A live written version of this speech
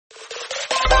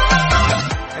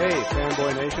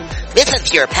Fanboy Nation. This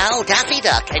is your pal Daffy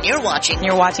Duck, and you're watching.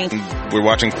 You're watching Fanboy.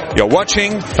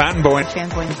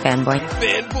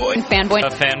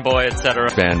 Fanboy, etc.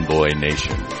 Fanboy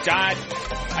Nation. God,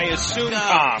 I assume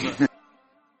Tom.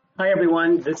 Hi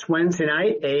everyone, this Wednesday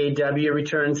night, AEW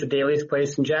returns to Daly's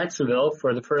Place in Jacksonville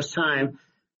for the first time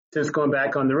since going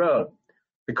back on the road.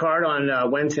 The card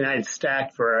on Wednesday night is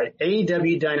stacked for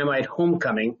AEW Dynamite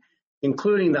Homecoming,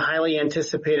 including the highly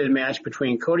anticipated match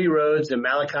between Cody Rhodes and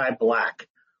Malachi Black.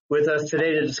 With us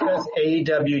today to discuss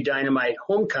AEW Dynamite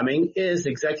Homecoming is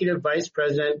Executive Vice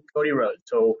President Cody Rhodes.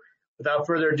 So without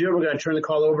further ado, we're going to turn the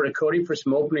call over to Cody for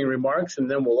some opening remarks, and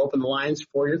then we'll open the lines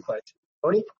for your questions.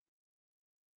 Cody?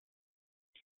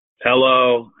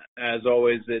 Hello. As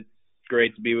always, it's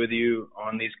great to be with you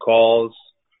on these calls.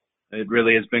 It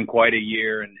really has been quite a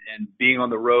year, and being on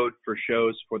the road for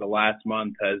shows for the last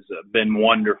month has been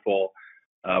wonderful.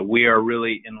 We are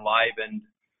really enlivened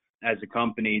as a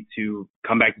company to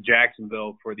come back to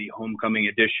Jacksonville for the homecoming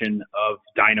edition of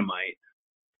Dynamite.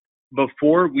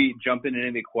 Before we jump into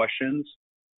any questions,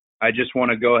 I just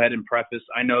want to go ahead and preface,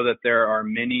 I know that there are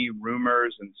many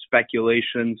rumors and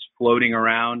speculations floating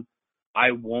around.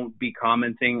 I won't be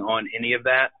commenting on any of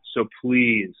that, so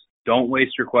please don't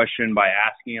waste your question by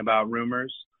asking about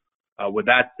rumors. With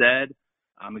that said,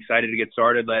 I'm excited to get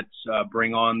started. Let's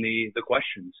bring on the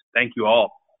questions. Thank you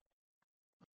all.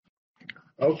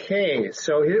 Okay,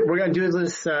 so we're going to do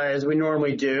this as we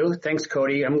normally do. Thanks,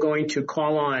 Cody. I'm going to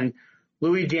call on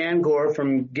Louis Dangor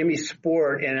from Gimme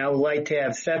Sport, and I would like to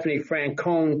have Stephanie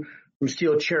Francone from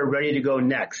Steel Chair ready to go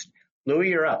next. Louis,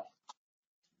 you're up.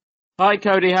 Hi,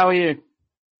 Cody. How are you?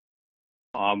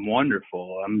 I'm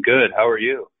wonderful. I'm good. How are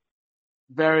you?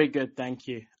 Very good, thank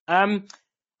you. I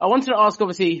wanted to ask,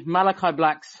 obviously, Malachi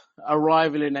Black's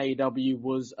arrival in AEW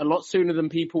was a lot sooner than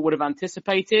people would have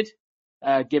anticipated,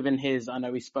 given his, I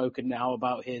know he's spoken now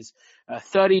about his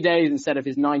 30 days instead of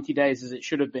his 90 days as it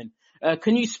should have been.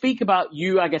 Can you speak about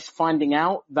you, I guess, finding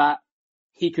out that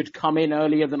he could come in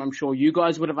earlier than I'm sure you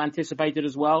guys would have anticipated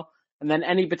as well? And then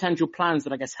any potential plans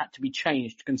that I guess had to be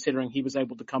changed considering he was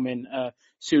able to come in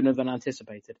sooner than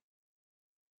anticipated?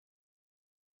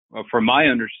 Well, from my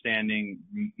understanding,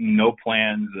 no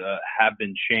plans have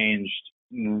been changed.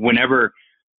 Whenever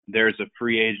there's a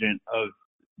free agent of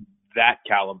that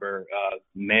caliber,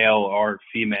 male or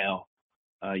female,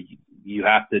 you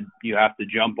have to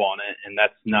jump on it, and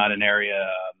that's not an area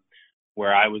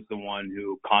where I was the one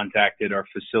who contacted or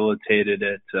facilitated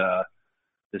it.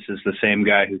 This is the same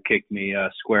guy who kicked me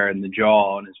square in the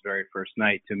jaw on his very first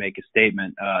night to make a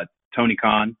statement. Tony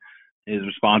Khan is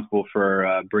responsible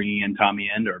for bringing in Tommy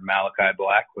End or Malachi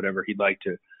Black, whatever he'd like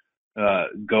to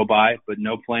go by, but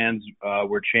no plans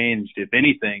were changed. If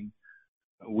anything,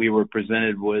 we were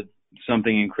presented with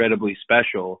something incredibly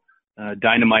special.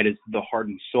 Dynamite is the heart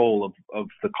and soul of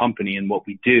the company and what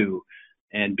we do,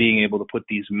 and being able to put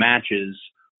these matches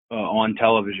on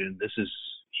television, this is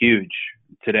huge.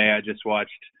 Today I just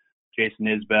watched Jason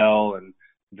Isbell and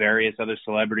various other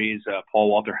celebrities, Paul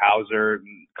Walter Hauser,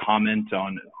 comment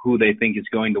on who they think is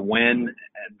going to win.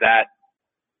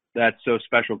 That's so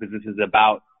special because this is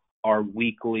about our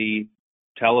weekly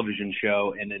television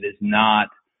show, and it is not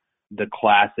the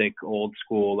classic old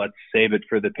school, let's save it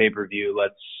for the pay-per-view,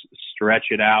 let's stretch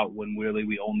it out when really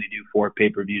we only do 4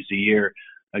 pay-per-views a year.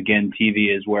 Again,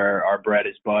 TV is where our bread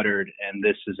is buttered, and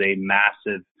this is a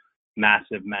massive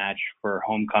match for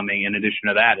homecoming. In addition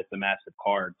to that, it's a massive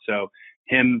card. So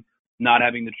him not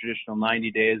having the traditional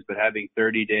 90 days, but having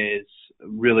 30 days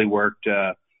really worked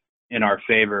in our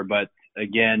favor. But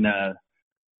again,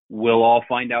 we'll all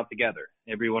find out together,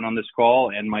 everyone on this call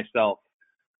and myself,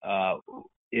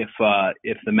 if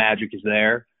the magic is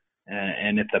there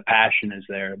and if the passion is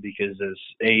there, because as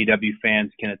AEW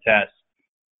fans can attest,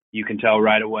 you can tell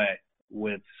right away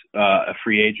with a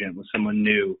free agent, with someone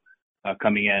new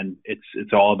coming in.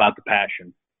 It's all about the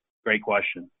passion. Great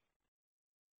question.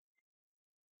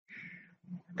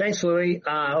 Thanks, Louis.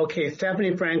 Okay,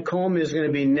 Stephanie Francome is going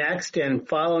to be next, and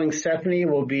following Stephanie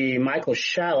will be Michael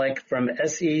Shalick from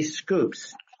SE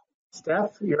Scoops.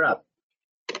 Steph, you're up.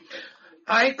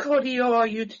 Hi, Cody. How are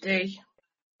you today?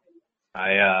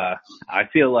 I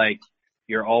feel like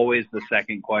you're always the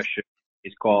second question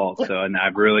is called, and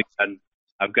I've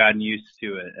gotten used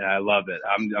to it, and I love it.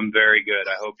 I'm very good.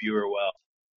 I hope you are well.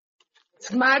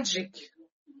 It's magic.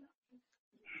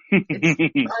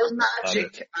 It's all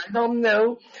magic. I don't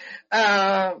know.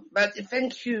 But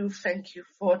thank you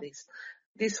for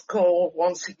this call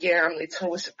once again. It's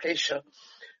always a pleasure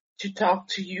to talk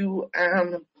to you.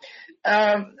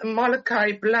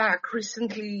 Malachi Black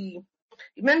recently,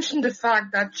 he mentioned the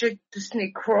fact that Jake the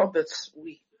Snake Roberts,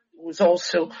 who was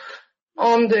also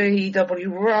on the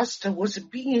AEW roster was a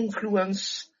big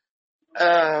influence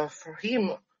for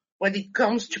him when it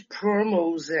comes to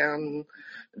promos and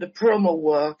the promo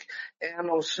work and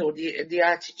also the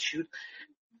attitude.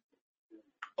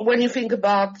 When you think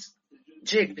about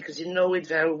Jake, because you know him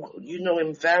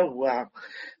very well,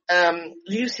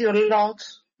 you see a lot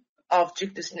of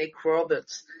Jake the Snake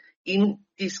Roberts in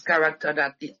this character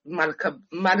that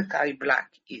Malachi Black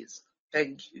is.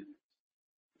 Thank you.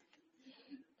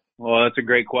 Well, that's a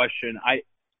great question. I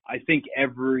think I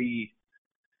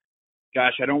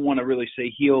don't want to really say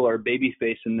heel or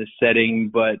babyface in this setting,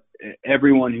 but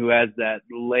everyone who has that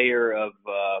layer of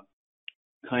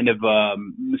kind of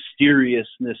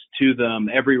mysteriousness to them,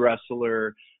 every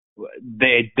wrestler,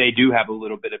 they do have a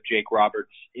little bit of Jake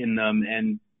Roberts in them,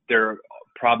 and they're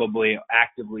probably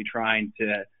actively trying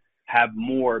to have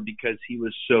more because he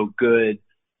was so good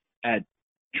at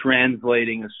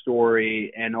translating a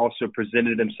story and also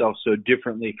presented himself so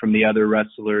differently from the other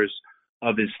wrestlers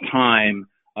of his time.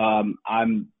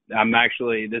 I'm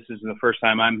actually, this is the first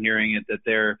time I'm hearing it, that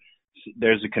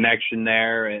there's a connection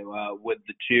there with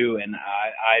the two, and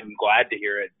I'm glad to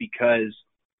hear it, because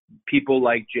people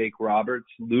like Jake Roberts,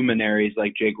 luminaries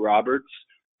like Jake Roberts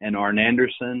and Arn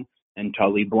Anderson and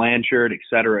Tully Blanchard, et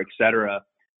cetera,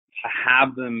 to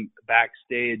have them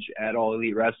backstage at All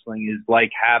Elite Wrestling is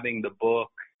like having the book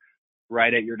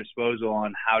right at your disposal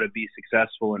on how to be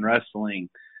successful in wrestling.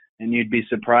 And you'd be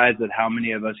surprised at how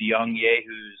many of us young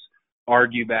yahoos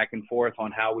argue back and forth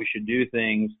on how we should do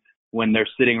things when they're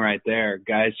sitting right there.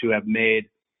 Guys who have made,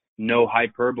 no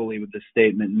hyperbole with the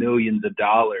statement, millions of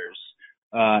dollars,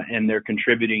 and they're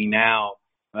contributing now.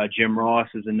 Jim Ross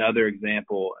is another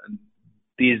example.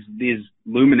 These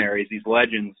luminaries, these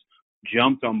legends,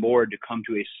 jumped on board to come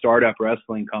to a startup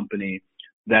wrestling company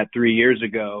that 3 years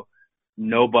ago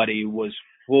nobody was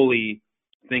fully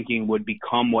thinking would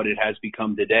become what it has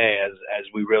become today, as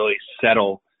we really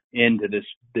settle into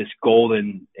this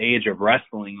golden age of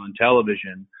wrestling on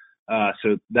television.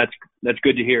 So that's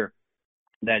good to hear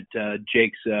that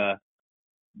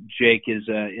Jake is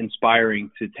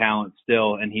inspiring to talent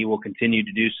still, and he will continue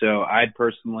to do so. I'd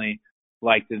personally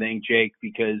like to thank Jake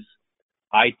because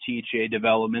I teach a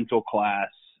developmental class,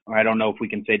 or I don't know if we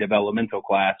can say developmental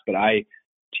class, but I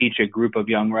teach a group of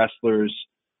young wrestlers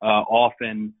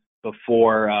often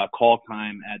before call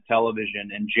time at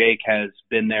television, and Jake has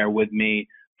been there with me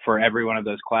for every one of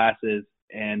those classes.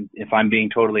 And if I'm being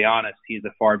totally honest, he's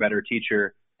a far better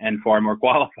teacher and far more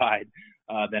qualified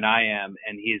than I am,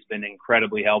 and he's been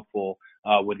incredibly helpful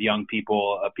with young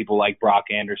people, people like Brock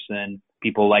Anderson,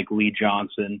 people like Lee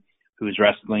Johnson, who's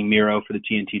wrestling Miro for the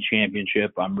TNT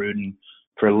Championship. I'm rooting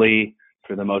for Lee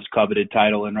for the most coveted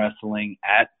title in wrestling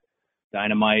at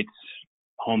Dynamite's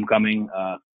homecoming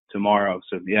tomorrow.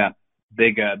 So yeah,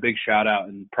 big shout out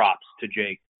and props to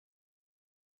Jake.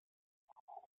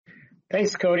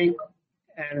 Thanks, Cody,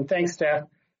 and thanks, Steph.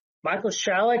 Michael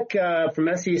Shalik from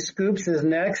SE Scoops is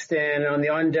next, and on the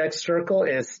on-deck circle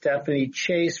is Stephanie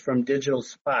Chase from Digital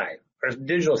Sky.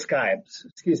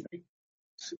 Excuse me.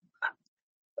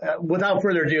 Without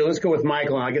further ado, let's go with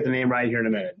Michael, and I'll get the name right here in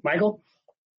a minute. Michael?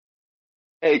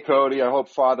 Hey, Cody. I hope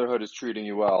fatherhood is treating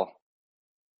you well.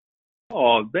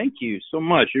 Oh, thank you so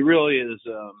much. It really is.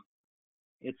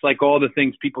 It's like all the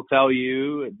things people tell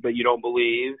you, but you don't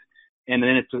believe, and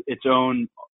then it's its own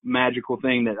magical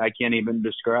thing that I can't even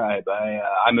describe.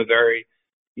 I'm a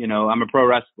pro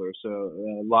wrestler, so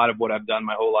a lot of what I've done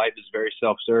my whole life is very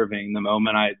self-serving. The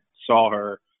moment I saw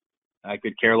her, I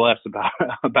could care less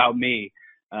about me,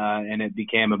 and it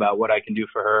became about what I can do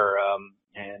for her.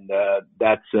 And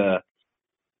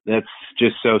that's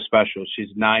just so special. She's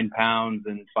 9 pounds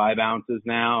and 5 ounces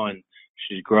now, and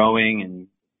she's growing and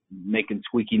making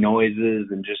squeaky noises,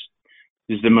 and just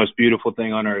is the most beautiful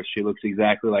thing on earth. She looks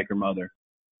exactly like her mother.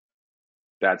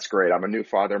 That's great. I'm a new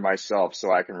father myself,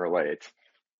 so I can relate.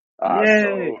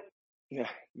 Yay! So,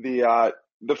 yeah,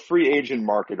 the free agent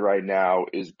market right now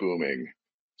is booming.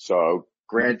 So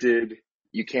granted,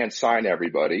 you can't sign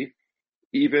everybody.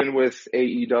 Even with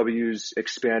AEW's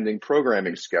expanding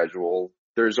programming schedule,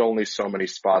 there's only so many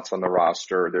spots on the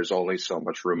roster. There's only so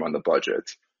much room on the budget.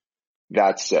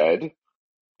 That said,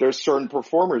 there's certain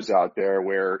performers out there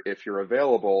where if you're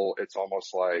available, it's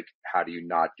almost like, how do you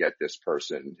not get this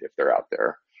person if they're out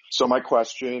there? So my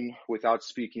question, without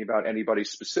speaking about anybody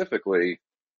specifically,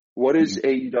 what is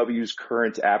AEW's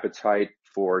current appetite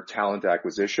for talent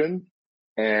acquisition?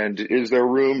 And is there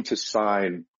room to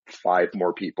sign 5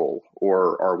 more people,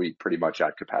 or are we pretty much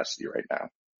at capacity right now?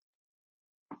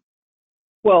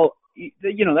 Well,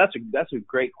 that's a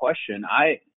great question.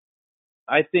 I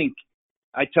think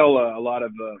I tell a lot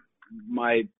of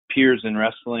my peers in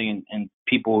wrestling and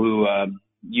people who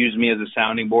use me as a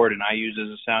sounding board and I use as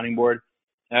a sounding board,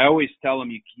 I always tell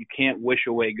them you can't wish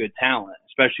away good talent,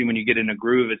 especially when you get in a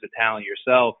groove as a talent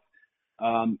yourself.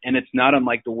 And it's not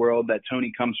unlike the world that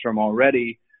Tony comes from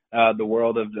already, the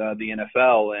world of the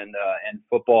NFL and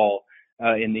football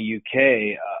in the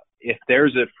UK. If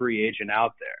there's a free agent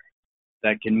out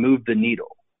there that can move the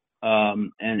needle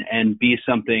and be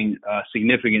something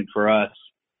significant for us,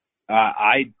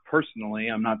 I personally,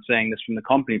 I'm not saying this from the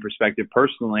company perspective,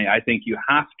 personally, I think you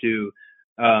have to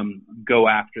go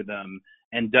after them.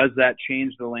 And does that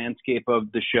change the landscape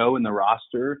of the show and the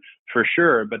roster? For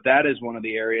sure. But that is one of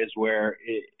the areas where,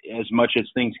 as much as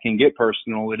things can get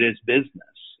personal, it is business.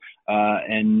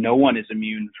 And no one is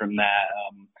immune from that.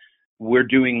 We're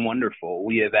doing wonderful.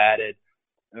 We have added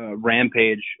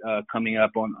Rampage coming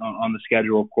up on the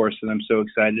schedule, of course, that I'm so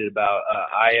excited about.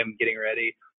 I am getting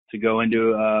ready to go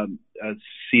into a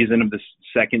season of the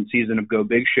second season of Go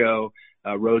Big Show.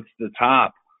 Road to the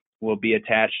Top will be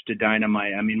attached to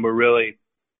Dynamite. I mean,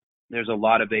 there's a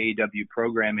lot of AEW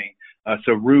programming.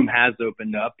 So room has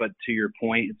opened up, but to your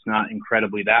point, it's not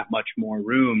incredibly that much more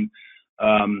room.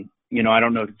 I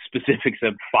don't know the specifics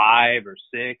of 5 or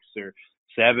 6 or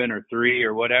 7 or 3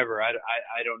 or whatever. I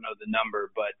don't know the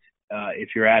number, but if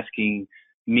you're asking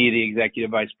me, the executive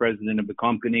vice president of the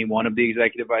company, one of the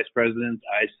executive vice presidents,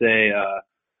 I say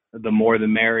the more the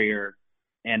merrier.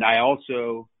 And I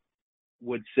also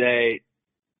would say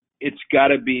it's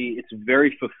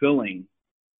very fulfilling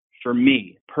for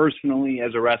me personally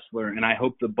as a wrestler, and I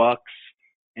hope the Bucks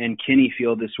and Kenny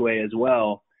feel this way as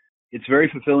well. It's very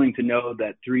fulfilling to know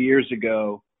that 3 years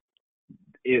ago,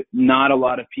 not a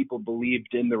lot of people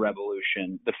believed in the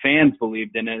revolution. The fans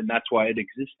believed in it, and that's why it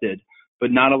existed.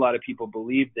 But not a lot of people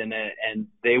believed in it, and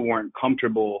they weren't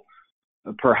comfortable,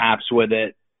 perhaps, with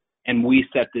it. And we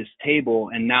set this table,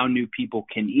 and now new people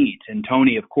can eat. And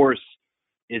Tony, of course,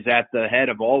 is at the head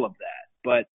of all of that.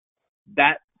 But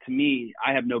that, to me,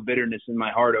 I have no bitterness in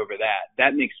my heart over that.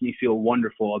 That makes me feel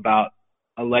wonderful about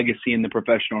a legacy in the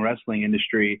professional wrestling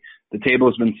industry. The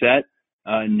table's been set.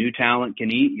 New talent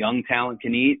can eat. Young talent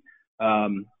can eat.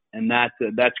 And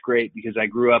that's great, because I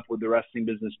grew up with the wrestling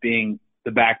business being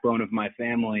the backbone of my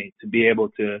family. To be able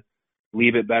to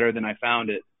leave it better than I found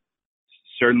it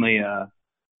certainly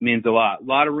means a lot. A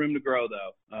lot of room to grow,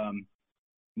 though. A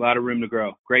lot of room to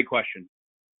grow. Great question.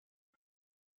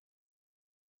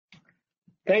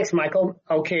 Thanks, Michael.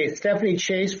 Okay, Stephanie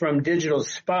Chase from Digital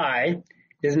Spy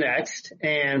is next,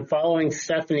 and following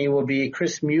Stephanie will be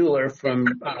Chris Mueller from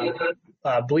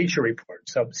Bleacher Report.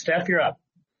 So, Steph, you're up.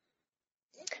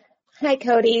 Hi,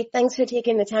 Cody. Thanks for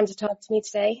taking the time to talk to me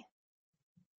today.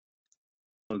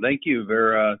 Well, thank you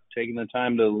for taking the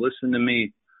time to listen to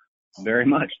me very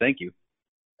much. Thank you.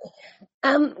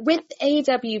 With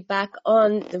AEW back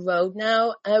on the road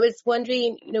now, I was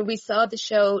wondering, we saw the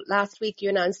show last week. You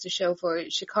announced a show for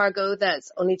Chicago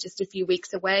that's only just a few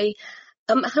weeks away.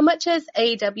 How much has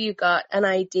AEW got an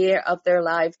idea of their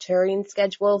live touring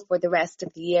schedule for the rest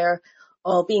of the year,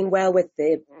 all being well with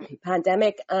the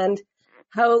pandemic? And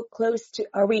how close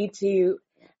are we to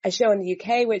a show in the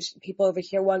UK, which people over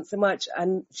here want so much,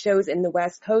 and shows in the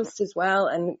West Coast as well,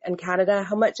 and Canada?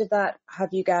 How much of that have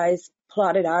you guys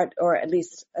plotted out, or at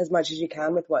least as much as you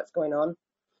can with what's going on?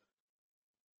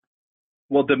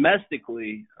 Well,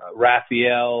 domestically,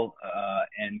 Raphael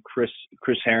and Chris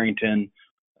Harrington,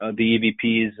 the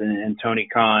EVPs, and Tony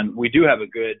Khan, we do have a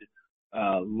good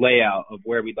layout of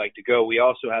where we'd like to go. We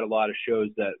also had a lot of shows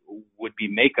that would be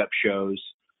makeup shows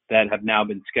that have now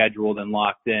been scheduled and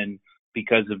locked in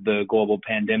because of the global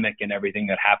pandemic and everything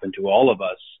that happened to all of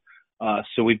us.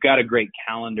 So we've got a great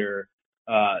calendar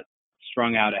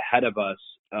strung out ahead of us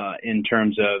in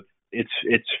terms of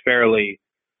it's fairly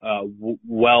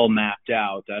well mapped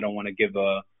out. I don't want to give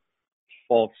a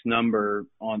false number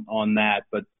on that,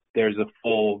 but there's a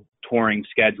full touring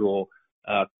schedule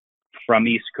from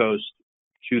East Coast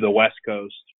to the West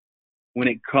Coast. When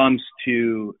it comes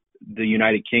to the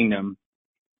United Kingdom,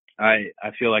 I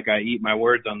feel like I eat my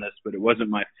words on this, but it wasn't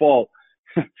my fault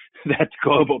that the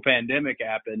global pandemic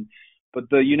happened. But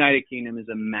the United Kingdom is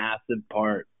a massive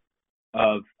part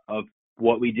of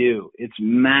what we do. It's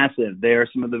massive. They are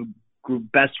some of the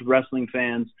best wrestling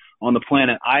fans on the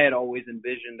planet. I had always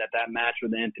envisioned that match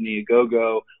with Anthony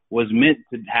Ogogo was meant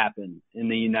to happen in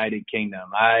the United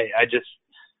Kingdom. I just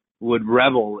would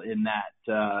revel in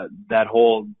that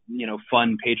whole,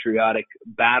 fun patriotic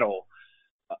battle.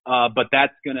 But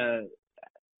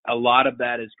a lot of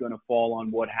that is going to fall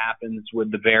on what happens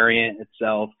with the variant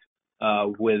itself.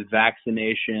 with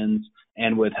vaccinations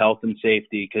and with health and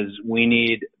safety, because we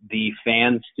need the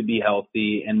fans to be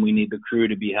healthy and we need the crew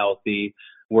to be healthy.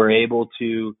 We're able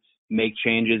to make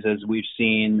changes, as we've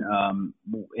seen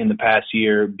in the past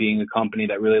year, being a company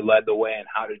that really led the way in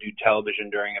how to do television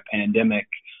during a pandemic.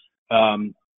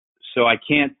 So I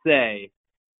can't say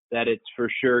that it's for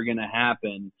sure going to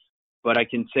happen, but I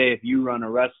can say if you run a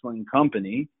wrestling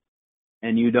company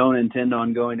and you don't intend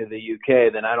on going to the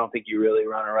UK, then I don't think you really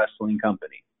run a wrestling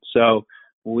company. So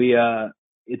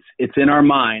it's in our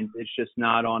minds. It's just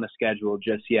not on a schedule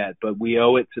just yet, but we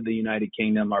owe it to the United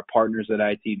Kingdom, our partners at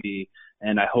ITV,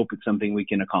 and I hope it's something we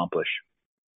can accomplish.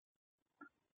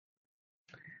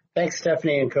 Thanks,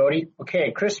 Stephanie and Cody.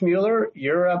 Okay, Chris Mueller,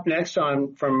 you're up next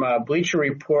from Bleacher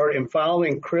Report, and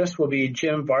following Chris will be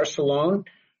Jim Barcelone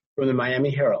from the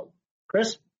Miami Herald.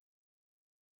 Chris?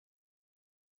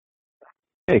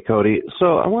 Hey, Cody.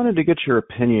 So I wanted to get your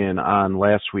opinion on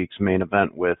last week's main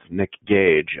event with Nick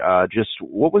Gage. Just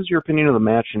what was your opinion of the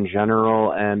match in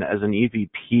general? And as an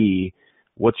EVP,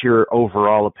 what's your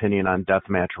overall opinion on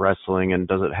deathmatch wrestling, and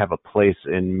does it have a place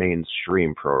in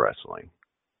mainstream pro wrestling?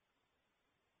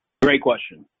 Great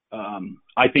question.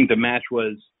 I think the match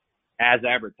was as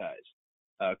advertised.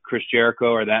 Chris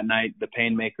Jericho, or that night, the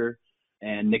Painmaker,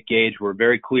 and Nick Gage were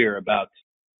very clear about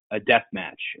a death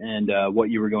match and what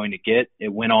you were going to get.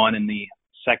 It went on in the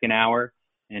second hour,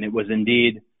 and it was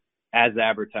indeed as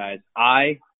advertised.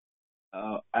 I,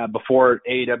 before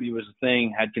AEW was a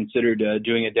thing, had considered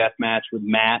doing a death match with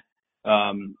Matt.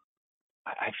 I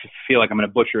feel like I'm going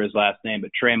to butcher his last name, but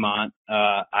Tremont.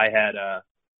 I had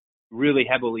really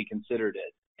heavily considered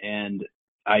it, and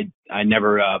I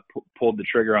never pulled the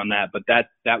trigger on that. But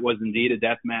that was indeed a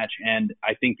death match, and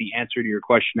I think the answer to your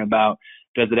question about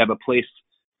does it have a place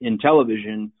in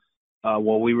television,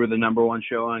 well, we were the number one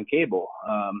show on cable.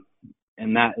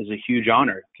 And that is a huge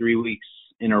honor, 3 weeks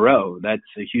in a row. That's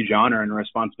a huge honor and a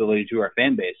responsibility to our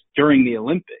fan base. During the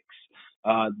Olympics,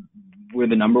 we're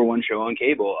the number one show on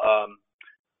cable.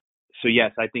 So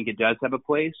yes, I think it does have a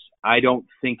place. I don't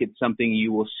think it's something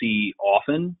you will see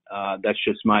often. That's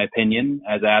just my opinion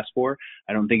as asked for.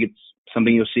 I don't think it's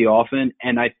something you'll see often.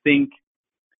 And I think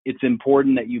it's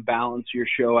important that you balance your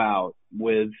show out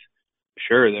with,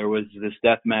 sure, there was this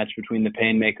death match between the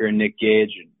Painmaker and Nick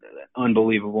Gage, an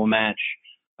unbelievable match.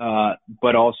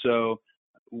 But also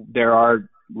there are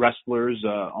wrestlers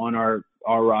on our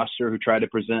roster who try to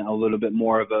present a little bit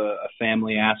more of a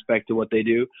family aspect to what they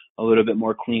do, a little bit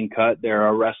more clean cut. There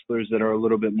are wrestlers that are a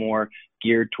little bit more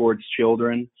geared towards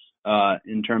children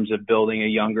in terms of building a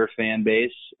younger fan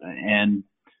base. And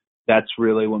that's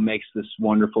really what makes this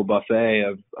wonderful buffet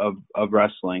of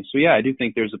wrestling. So yeah, I do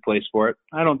think there's a place for it.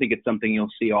 I don't think it's something you'll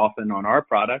see often on our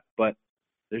product, but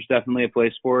there's definitely a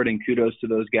place for it. And kudos to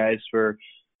those guys for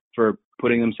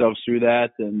putting themselves through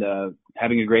that and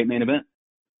having a great main event.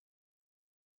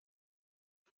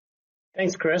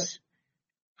 Thanks, Chris.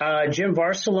 Jim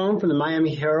Barcelone from the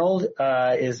Miami Herald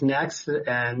is next,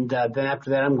 and then after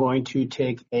that I'm going to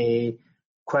take a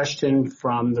question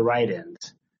from the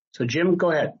write-ins. So Jim,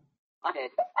 go ahead.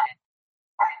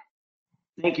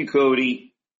 Thank you,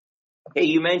 Cody. Hey,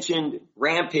 you mentioned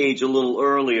Rampage a little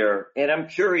earlier, and I'm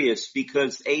curious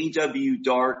because AEW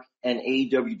Dark and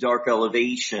AEW Dark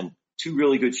Elevation, two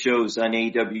really good shows on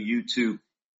AEW YouTube,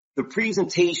 the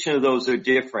presentation of those are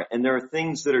different, and there are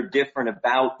things that are different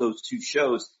about those two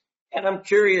shows. And I'm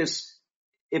curious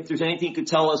if there's anything you could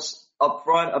tell us up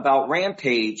front about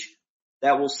Rampage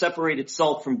that will separate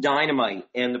itself from Dynamite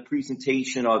and the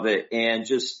presentation of it and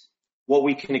just what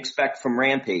we can expect from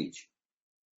Rampage.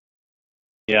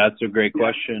 Yeah, that's a great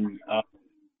question.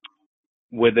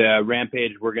 With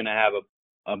Rampage, we're going to have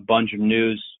a bunch of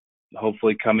news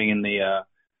hopefully coming in the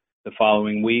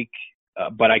following week.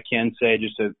 But I can say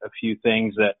just a few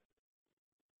things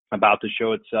about the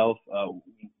show itself.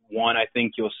 One, I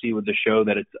think you'll see with the show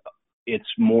that it's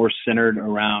more centered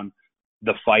around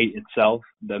the fight itself,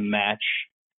 the match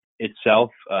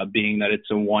itself, being that it's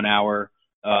a 1 hour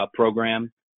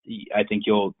program. I think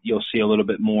you'll see a little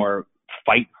bit more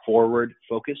fight forward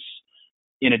focus.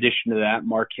 In addition to that,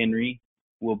 Mark Henry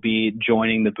will be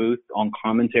joining the booth on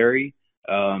commentary.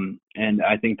 And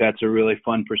I think that's a really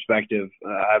fun perspective.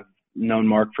 I've known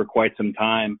Mark for quite some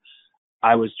time.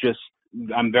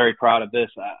 I'm very proud of this.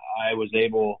 I was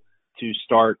able to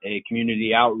start a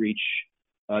community outreach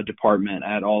department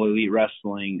at All Elite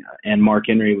Wrestling, and Mark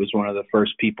Henry was one of the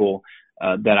first people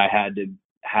that I had to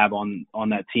have on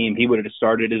that team. He would have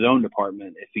started his own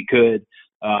department if he could,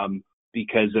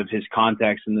 because of his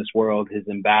contacts in this world, his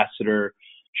ambassadorship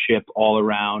all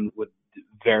around with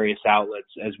various outlets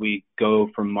as we go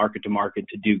from market to market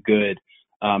to do good.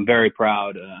 I'm very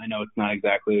proud. I know it's not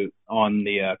exactly on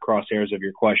the crosshairs of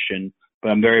your question, but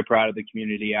I'm very proud of the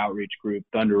community outreach group.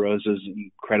 Thunder Rosa is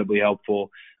incredibly helpful.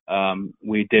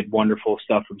 We did wonderful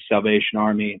stuff with Salvation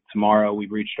Army. Tomorrow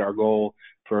we've reached our goal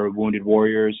for Wounded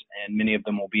Warriors, and many of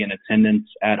them will be in attendance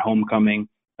at homecoming.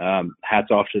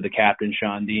 Hats off to the captain,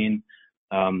 Sean Dean.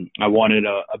 I wanted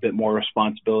a bit more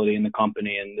responsibility in the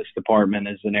company, and this department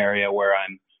is an area where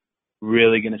I'm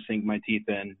really going to sink my teeth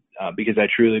in because I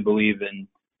truly believe in,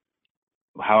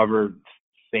 however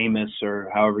famous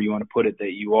or however you want to put it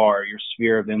that you are, your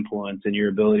sphere of influence and your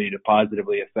ability to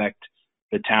positively affect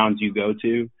the towns you go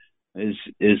to is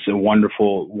a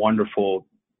wonderful, wonderful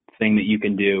thing that you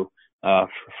can do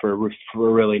for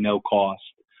really no cost.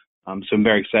 So I'm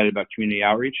very excited about community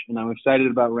outreach, and I'm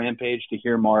excited about Rampage, to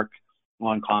hear Mark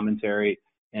on commentary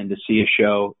and to see a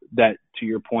show that, to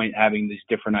your point, having these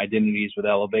different identities with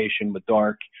Elevation, with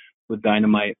Dark, with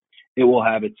Dynamite, it will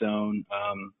have its own.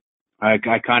 I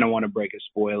kind of want to break a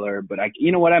spoiler, but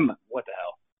you know what? What the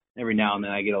hell? Every now and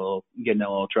then I get in a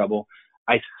little trouble.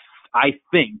 I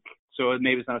think, so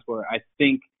maybe it's not a spoiler, I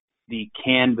think the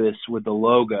canvas with the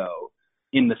logo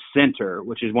in the center,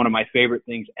 which is one of my favorite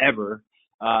things ever,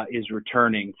 is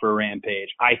returning for Rampage.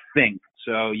 I think.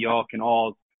 So y'all can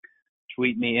all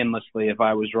tweet me endlessly if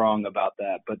I was wrong about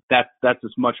that. But that's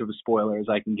as much of a spoiler as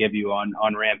I can give you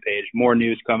on Rampage. More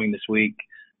news coming this week.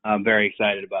 I'm very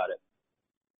excited about it.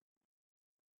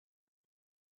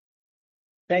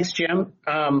 Thanks, Jim.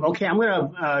 Okay, I'm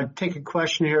going to take a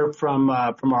question here from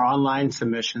our online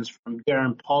submissions from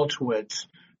Darren Paltowitz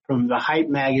from The Hype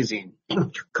magazine.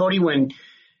 Cody, when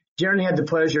Darren had the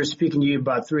pleasure of speaking to you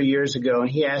about 3 years ago, and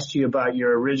he asked you about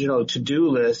your original to-do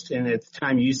list, and at the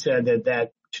time you said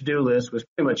that to-do list was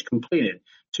pretty much completed.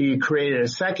 So you created a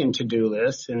second to-do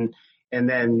list, and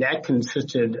then that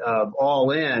consisted of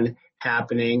All In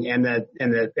happening,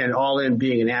 and All In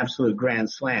being an absolute grand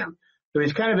slam. So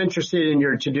he's kind of interested in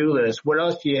your to-do list. What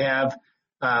else do you have?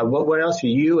 What else do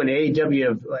you and AEW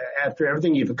have, after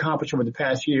everything you've accomplished over the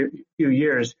past few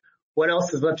years, what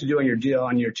else is left to do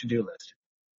on your to-do list?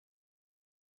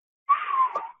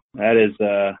 That is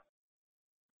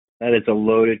a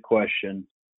loaded question.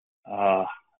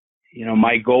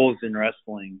 My goals in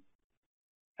wrestling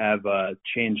have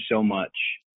changed so much.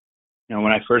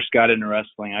 When I first got into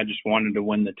wrestling, I just wanted to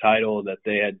win the title that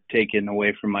they had taken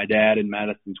away from my dad in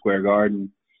Madison Square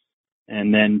Garden.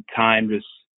 And then time just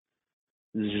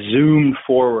zoomed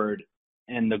forward,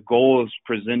 and the goals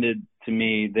presented to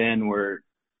me then were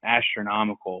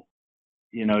astronomical.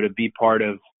 To be part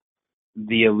of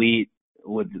the elite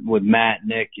with Matt,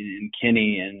 Nick, and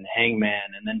Kenny and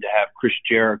Hangman, and then to have Chris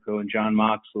Jericho and Jon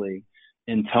Moxley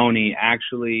and Tony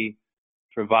actually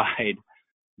provide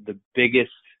the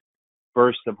biggest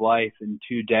burst of life in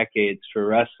 2 decades for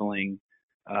wrestling.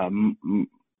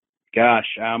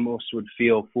 Gosh, I almost would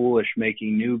feel foolish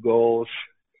making new goals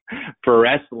for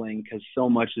wrestling because so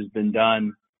much has been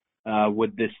done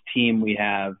with this team we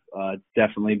have. It's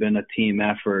definitely been a team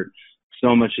effort.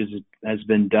 So much has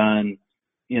been done.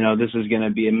 This is going to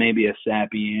be maybe a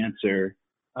sappy answer.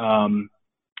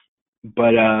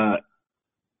 But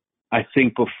I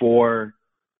think before,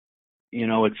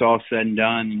 it's all said and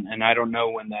done, and I don't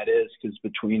know when that is, because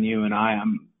between you and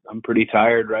I'm pretty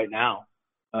tired right now.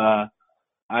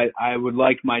 I would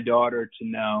like my daughter to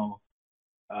know,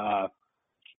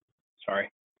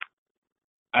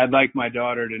 I'd like my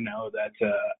daughter to know that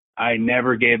I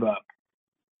never gave up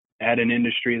at an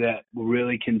industry that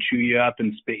really can chew you up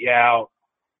and spit you out.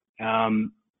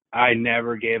 I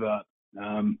never gave up.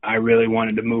 I really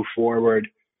wanted to move forward,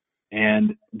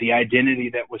 and the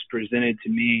identity that was presented to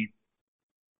me,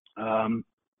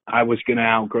 I was going to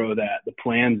outgrow that. The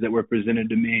plans that were presented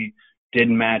to me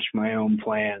didn't match my own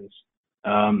plans.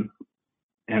 And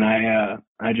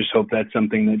I just hope that's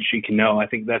something that she can know. I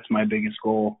think that's my biggest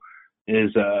goal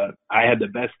is, I had the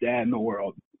best dad in the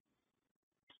world.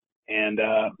 And,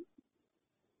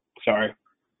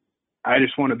 I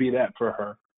just want to be that for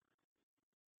her.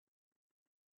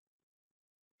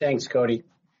 Thanks, Cody.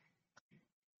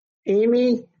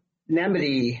 Amy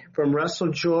Nemedy from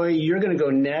WrestleJoy, you're going to go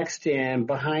next, and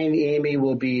behind Amy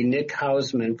will be Nick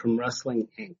Hausman from Wrestling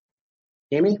Inc.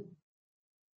 Amy?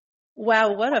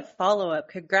 Wow, what a follow-up.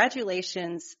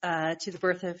 Congratulations to the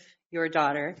birth of your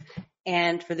daughter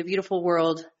and for the beautiful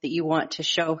world that you want to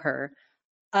show her.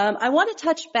 I want to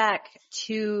touch back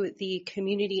to the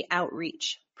community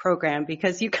outreach program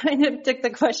because you kind of took the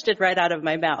question right out of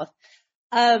my mouth.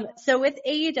 So with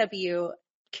AEW,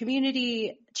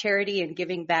 community charity and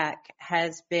giving back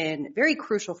has been very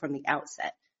crucial from the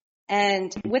outset.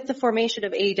 And with the formation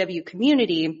of AEW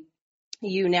Community,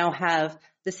 you now have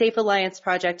the Safe Alliance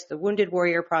Project, the Wounded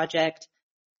Warrior Project.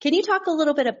 Can you talk a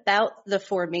little bit about the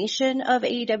formation of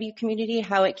AEW Community,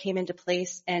 how it came into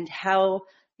place, and how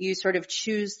you sort of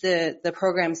choose the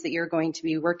programs that you're going to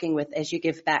be working with as you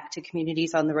give back to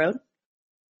communities on the road?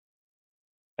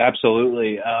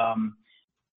 Absolutely.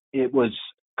 It was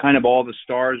kind of all the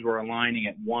stars were aligning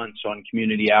at once on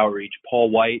community outreach. Paul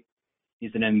White,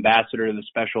 he's an ambassador to the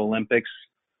Special Olympics.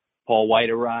 Paul White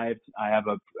arrived. I have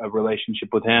a relationship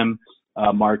with him.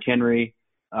 Mark Henry,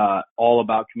 all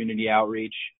about community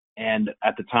outreach. And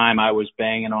at the time, I was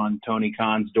banging on Tony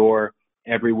Khan's door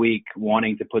every week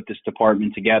wanting to put this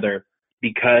department together,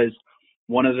 because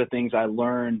one of the things I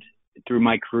learned through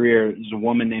my career is a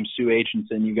woman named Sue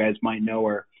Aitchison, you guys might know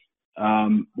her,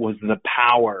 was the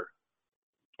power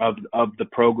of the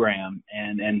program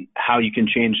and how you can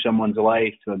change someone's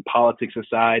life, politics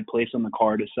aside, place on the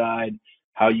card aside,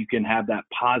 how you can have that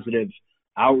positive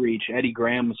outreach. Eddie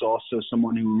Graham was also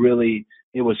someone who really,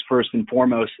 it was first and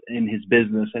foremost in his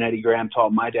business, and Eddie Graham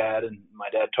taught my dad and my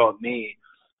dad taught me.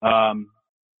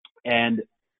 And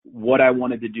what I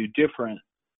wanted to do different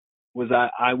was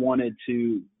I wanted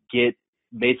to get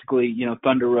basically,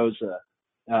 Thunder Rosa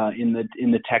in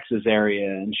the Texas area,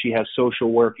 and she has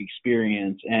social work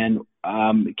experience, and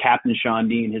Captain Sean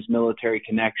Dean, his military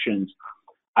connections.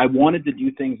 I wanted to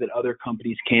do things that other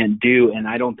companies can't do, and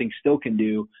I don't think still can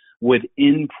do, with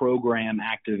in-program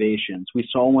activations. We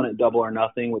saw one at Double or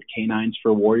Nothing with Canines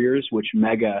for Warriors, which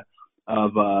Mega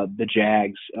of the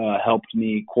Jags helped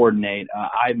me coordinate.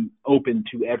 I'm open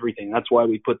to everything. That's why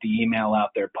we put the email out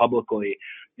there publicly.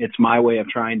 It's my way of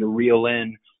trying to reel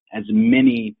in as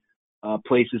many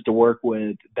places to work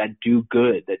with that do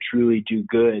good, that truly do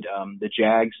good. The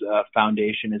Jags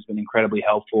Foundation has been incredibly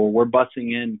helpful. We're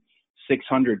busing in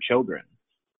 600 children,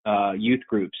 youth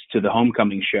groups, to the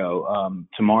homecoming show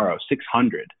tomorrow,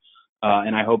 600.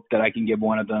 And I hope that I can give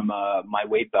one of them my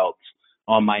weight belts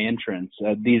on my entrance.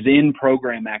 These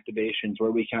in-program activations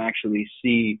where we can actually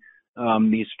see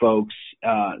these folks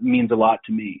means a lot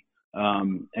to me.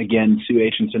 Again, Sue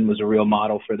Aitchison was a real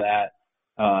model for that.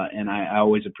 And I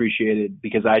always appreciated,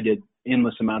 because I did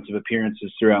endless amounts of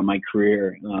appearances throughout my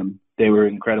career. They were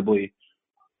incredibly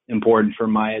important for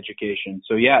my education.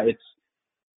 So yeah,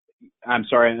 I'm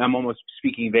sorry, I'm almost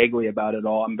speaking vaguely about it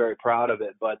all. I'm very proud of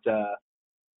it, but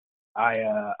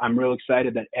I'm real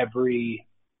excited that every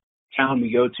town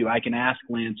we go to, I can ask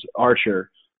Lance Archer,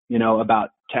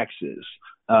 about Texas.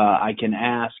 I can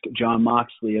ask John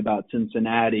Moxley about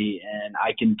Cincinnati, and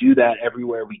I can do that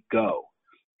everywhere we go.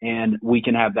 And we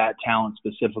can have that talent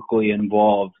specifically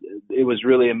involved. It was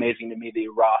really amazing to me, the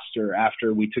roster,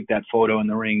 after we took that photo in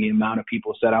the ring, the amount of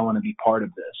people said, I want to be part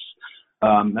of this.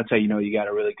 That's how you know you got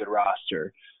a really good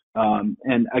roster.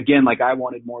 And again, I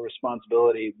wanted more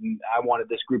responsibility. I wanted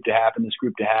this group to happen,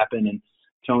 and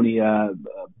Tony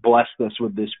blessed us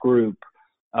with this group.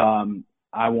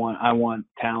 I want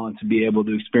talent to be able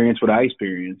to experience what I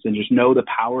experienced and just know the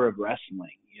power of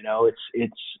wrestling.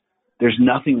 There's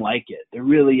nothing like it. There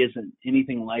really isn't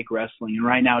anything like wrestling. And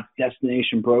right now it's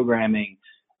destination programming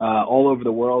all over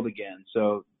the world again.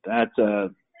 So that's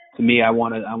to me, I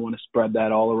want to spread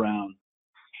that all around.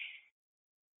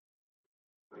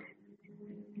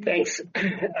 Thanks.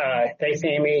 Thanks,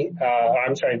 Amy.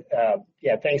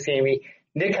 Thanks, Amy.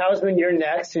 Nick Hausman, you're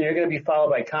next, and you're going to be followed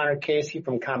by Connor Casey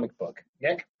from Comic Book.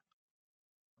 Nick?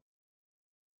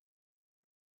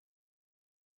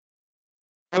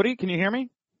 Cody, can you hear me?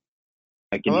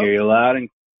 I can hear you loud and...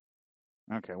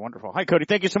 Okay, wonderful. Hi, Cody.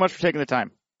 Thank you so much for taking the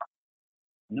time.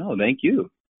 No, thank you.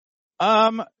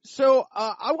 So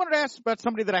I wanted to ask about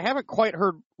somebody that I haven't quite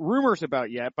heard rumors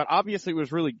about yet, but obviously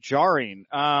was really jarring.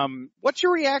 What's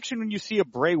your reaction when you see a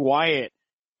Bray Wyatt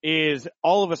is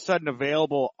all of a sudden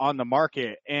available on the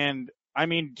market? And I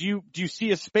mean, do you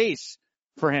see a space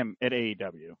for him at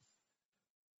AEW?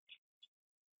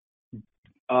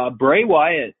 Bray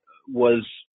Wyatt was,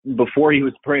 before he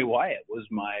was Bray Wyatt, was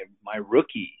my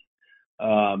rookie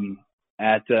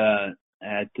at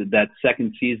that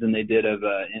second season they did of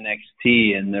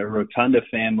NXT, and the Rotunda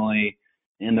family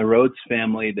and the Rhodes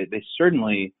family, that they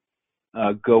certainly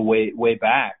go way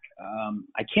back.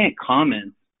 I can't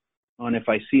comment on if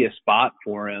I see a spot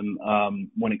for him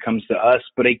when it comes to us,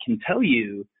 but I can tell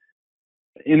you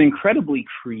an incredibly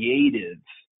creative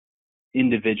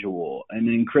individual, an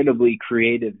incredibly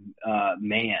creative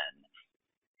man.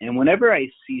 And whenever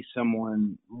I see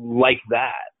someone like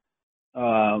that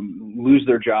lose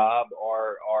their job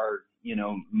or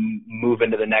move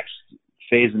into the next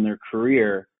phase in their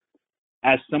career,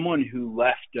 as someone who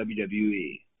left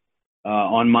WWE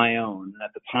on my own, and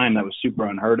at the time that was super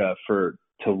unheard of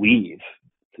to leave,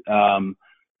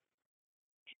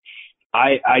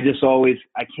 I just always,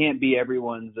 I can't be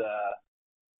everyone's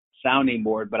sounding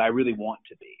board, but I really want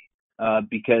to be.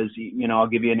 Because, you know, I'll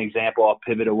give you an example. I'll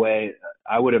pivot away.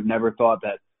 I would have never thought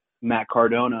that Matt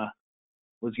Cardona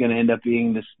was going to end up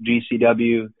being this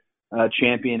GCW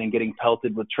champion and getting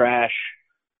pelted with trash.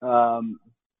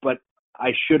 But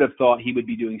I should have thought he would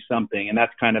be doing something. And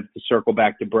that's kind of to circle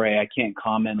back to Bray. I can't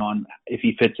comment on if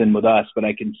he fits in with us, but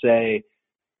I can say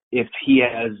if he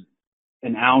has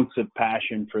an ounce of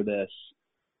passion for this,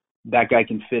 that guy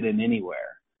can fit in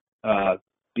anywhere.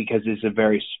 Because he's a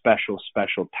very special,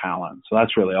 special talent. So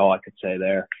that's really all I could say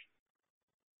there.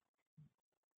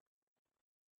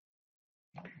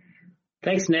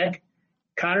 Thanks, Nick.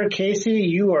 Connor Casey,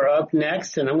 you are up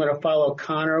next, and I'm going to follow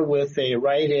Connor with a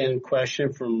write-in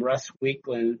question from Russ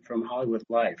Weekland from Hollywood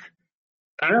Life.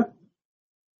 Connor?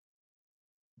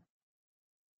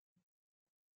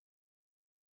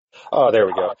 Oh, there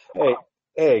we go.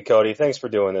 Hey, Cody, thanks for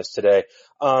doing this today.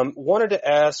 Wanted to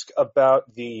ask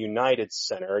about the United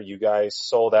Center. You guys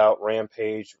sold out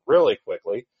Rampage really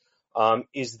quickly.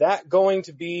 Is that going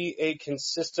to be a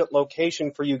consistent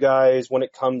location for you guys when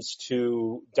it comes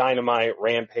to Dynamite,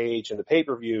 Rampage, and the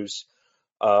pay-per-views?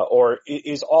 Or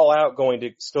is All Out going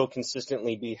to still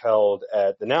consistently be held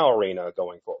at the Now Arena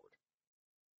going forward?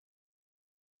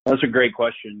 That's a great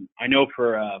question. I know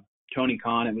for Tony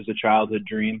Khan, it was a childhood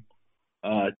dream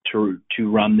to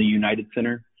run the United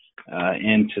Center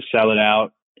and to sell it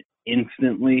out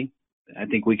instantly. I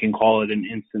think we can call it an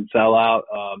instant sellout.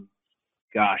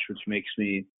 Which makes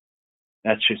me,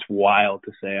 that's just wild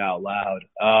to say out loud.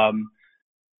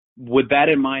 With that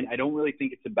in mind, I don't really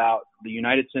think it's about the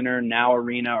United Center, Now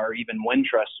Arena, or even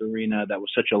Wintrust Arena that was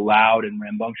such a loud and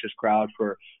rambunctious crowd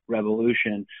for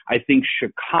Revolution. I think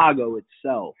Chicago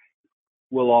itself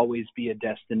will always be a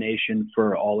destination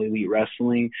for All Elite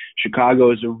Wrestling.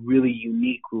 Chicago is a really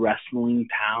unique wrestling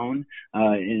town,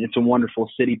 and it's a wonderful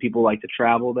city. People like to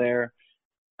travel there.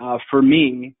 For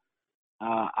me,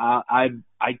 I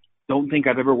don't think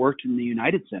I've ever worked in the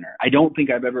United Center. I don't think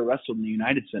I've ever wrestled in the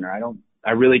United Center.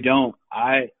 I really don't.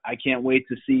 I can't wait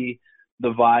to see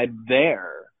the vibe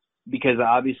there, because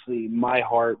obviously my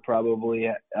heart probably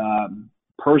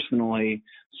personally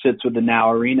sits with the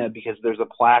Now Arena, because there's a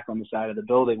plaque on the side of the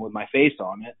building with my face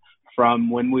on it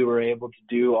from when we were able to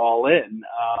do All In.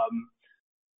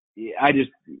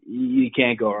 You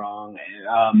can't go wrong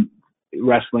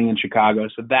wrestling in Chicago.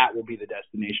 So that will be the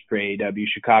destination for AEW.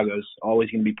 Chicago's always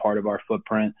going to be part of our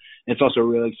footprint. It's also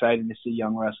really exciting to see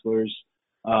young wrestlers.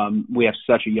 We have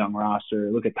such a young roster.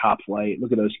 Look at Top Flight.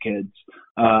 Look at those kids.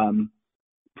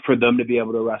 For them to be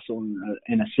able to wrestle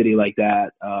in a city like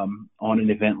that, on an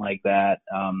event like that,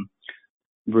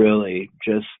 really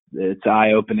just, it's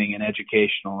eye-opening and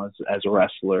educational as a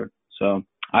wrestler. So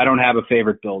I don't have a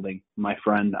favorite building, my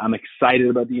friend. I'm excited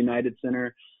about the United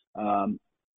Center,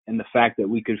 and the fact that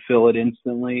we could fill it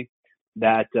instantly,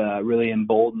 that really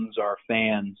emboldens our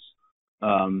fans.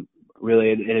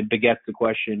 Really, it begets the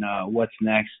question, what's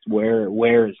next?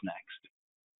 Where is next?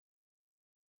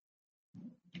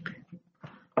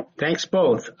 Thanks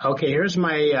both. Okay, here's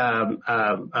my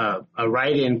a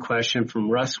write-in question from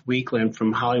Russ Weekland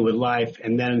from Hollywood Life,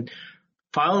 and then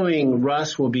following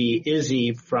Russ will be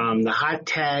Izzy from the Hot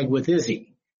Tag with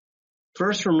Izzy.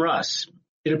 First from Russ.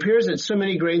 It appears that so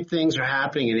many great things are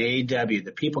happening in AEW.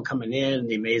 The people coming in,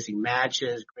 the amazing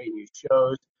matches, great new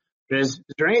shows. Is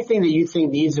there anything that you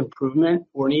think needs improvement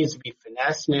or needs to be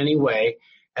finessed in any way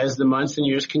as the months and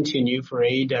years continue for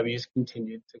AEW's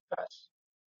continued success?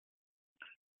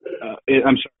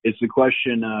 I'm sorry, is the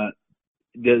question,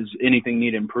 does anything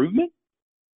need improvement?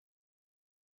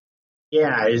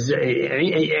 Yeah, is there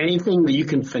anything that you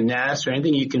can finesse or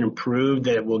anything you can improve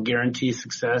that will guarantee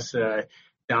success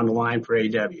down the line for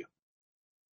AEW?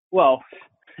 Well,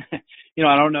 I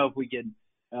don't know if we get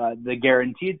the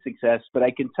guaranteed success, but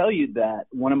I can tell you that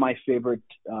one of my favorite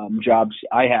jobs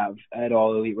I have at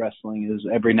All Elite Wrestling is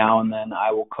every now and then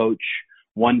I will coach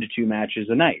 1 to 2 matches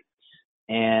a night.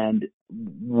 And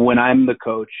when I'm the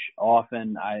coach,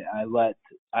 often I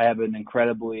have an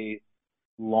incredibly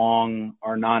long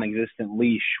or non-existent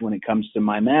leash when it comes to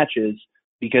my matches,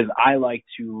 because I like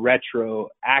to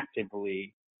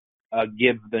retroactively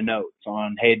give the notes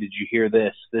on, hey, did you hear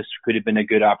this? This could have been a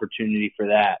good opportunity for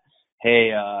that.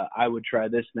 Hey, I would try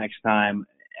this next time.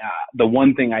 The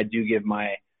one thing I do give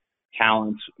my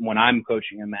talents when I'm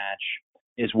coaching a match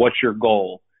is, what's your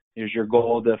goal? Is your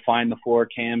goal to find the floor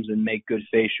cams and make good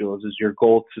facials? Is your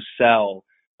goal to sell?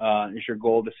 Is your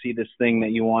goal to see this thing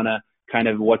that you want to kind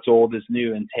of, what's old is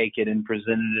new, and take it and present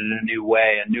it in a new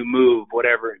way, a new move,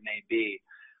 whatever it may be.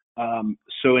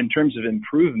 So in terms of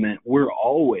improvement, we're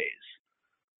always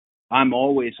I'm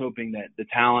always hoping that the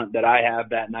talent that I have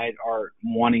that night are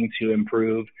wanting to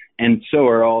improve, and so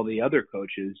are all the other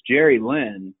coaches. Jerry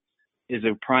Lynn is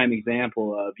a prime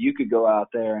example of you could go out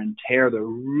there and tear the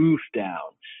roof down.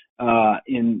 As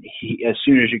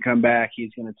soon as you come back,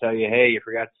 he's going to tell you, hey, you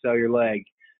forgot to sell your leg,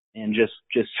 and just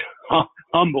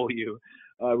humble you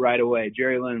right away.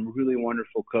 Jerry Lynn, really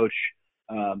wonderful coach.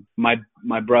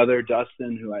 My brother,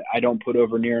 Dustin, who I don't put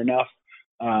over near enough,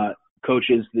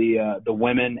 coaches the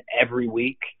women every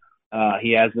week.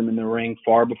 He has them in the ring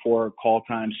far before call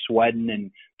time, sweating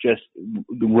and just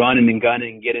running and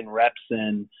gunning and getting reps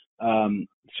in.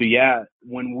 So yeah,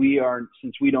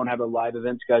 since we don't have a live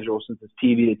event schedule, since it's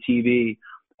TV to TV,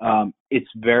 it's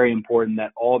very important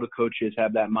that all the coaches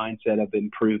have that mindset of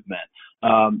improvement.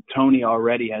 Tony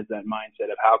already has that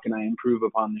mindset of how can I improve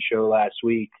upon the show last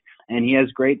week? And he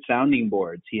has great sounding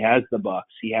boards. He has the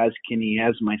Bucks. He has Kenny. He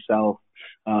has myself.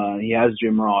 He has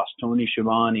Jim Ross, Tony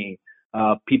Schiavone,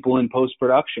 people in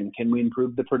post-production. Can we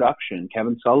improve the production?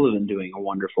 Kevin Sullivan doing a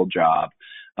wonderful job.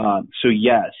 So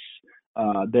yes,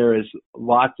 there is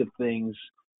lots of things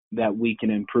that we can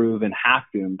improve and have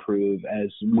to improve as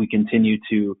we continue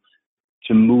to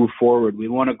move forward. We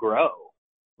want to grow.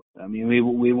 I mean,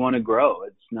 we want to grow.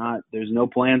 There's no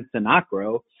plans to not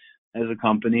grow as a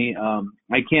company.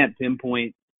 I can't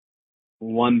pinpoint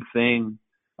one thing.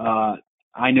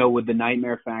 I know with the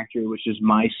Nightmare Factory, which is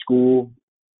my school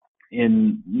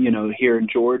here in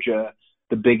Georgia,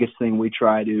 the biggest thing we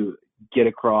try to get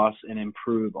across and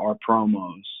improve our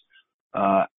promos.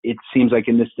 It seems like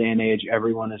in this day and age,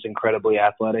 everyone is incredibly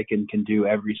athletic and can do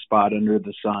every spot under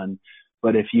the sun.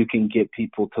 But if you can get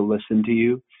people to listen to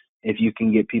you, if you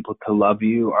can get people to love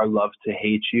you or love to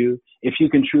hate you, if you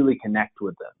can truly connect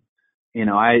with them,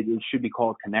 it should be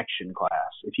called connection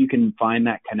class. If you can find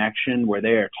that connection where they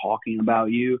are talking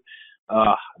about you,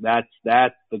 that's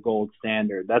the gold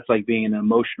standard. That's like being an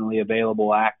emotionally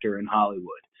available actor in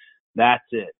Hollywood. That's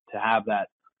it, to have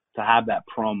that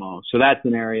promo. So that's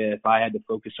an area, if I had to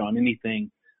focus on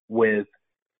anything with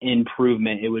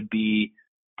improvement, it would be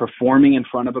performing in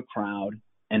front of a crowd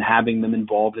and having them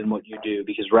involved in what you do,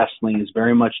 because wrestling is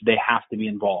very much, they have to be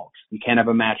involved. You can't have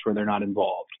a match where they're not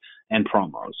involved, and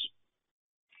promos.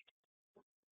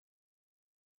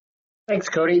 Thanks,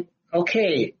 Cody.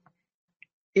 Okay.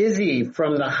 Izzy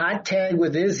from the Hot Tag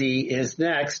with Izzy is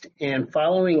next, and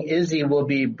following Izzy will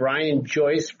be Brian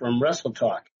Joyce from Wrestle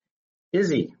Talk.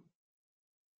 Izzy.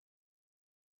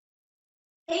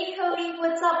 Hey, Cody,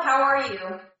 what's up? How are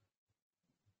you?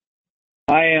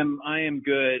 I am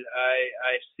good.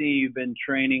 I see you've been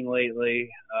training lately,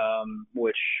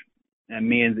 which it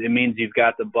means you've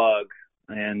got the bug,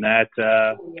 and that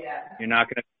you're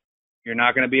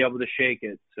not gonna be able to shake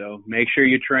it. So make sure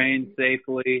you train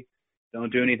safely.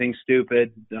 Don't do anything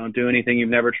stupid. Don't do anything you've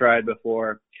never tried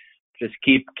before. Just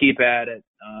keep at it.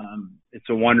 It's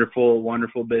a wonderful,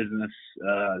 wonderful business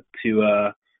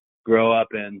to grow up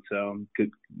in. So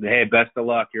hey, best of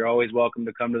luck. You're always welcome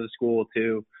to come to the school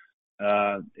too,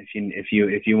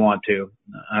 if you want to.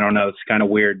 I don't know. It's kind of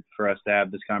weird for us to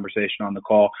have this conversation on the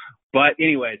call. But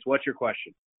anyways, what's your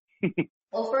question?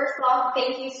 Well, first off,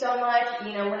 thank you so much.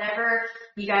 Whenever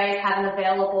you guys have an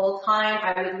available time,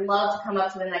 I would love to come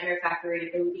up to the Nightmare Factory.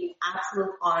 It would be an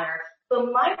absolute honor. But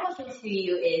my question to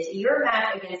you is, your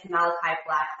match against Malachi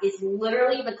Black is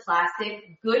literally the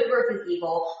classic good versus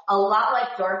evil, a lot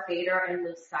like Darth Vader and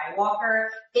Luke Skywalker.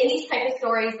 In these type of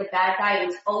stories, the bad guy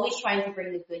is always trying to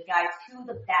bring the good guy to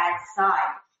the bad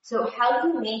side. So how do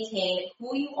you maintain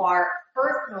who you are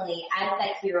personally as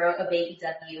that hero of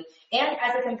AEW and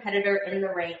as a competitor in the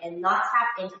ring and not tap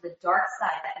into the dark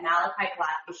side that Malachi Black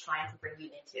is trying to bring you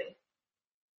into?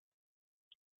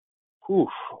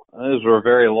 Those were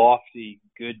very lofty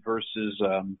good versus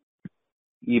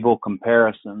evil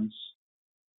comparisons.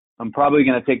 I'm probably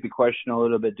going to take the question a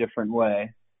little bit different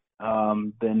way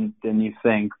than you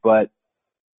think, but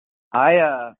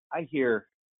I hear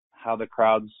how the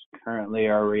crowds currently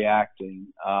are reacting.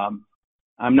 I'm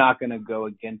not going to go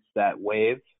against that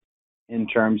wave in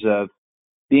terms of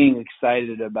being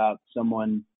excited about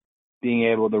someone being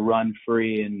able to run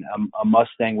free in a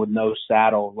Mustang with no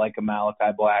saddle like a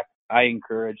Malachi Black. I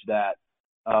encourage that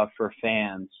for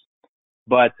fans,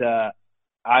 but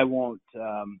I won't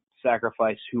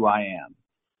sacrifice who I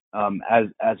am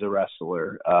as a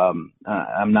wrestler.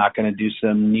 I'm not going to do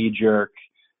some knee-jerk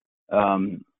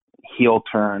heel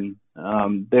turn.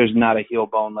 There's not a heel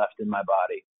bone left in my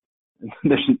body.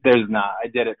 There's not. I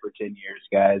did it for 10 years,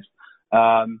 guys.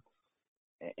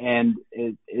 And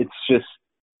it's just,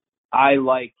 I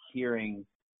like hearing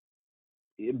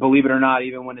believe it or not,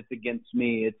 even when it's against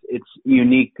me, it's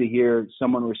unique to hear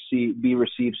someone be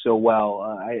received so well.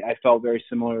 I felt very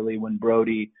similarly when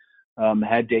Brody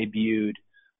had debuted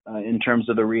in terms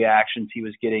of the reactions he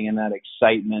was getting and that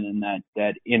excitement and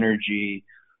that energy.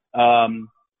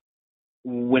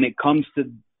 When it comes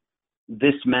to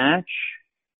this match,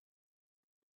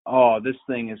 this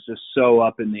thing is just so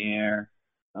up in the air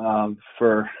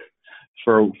for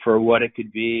what it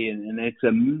could be, and it's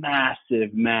a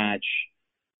massive match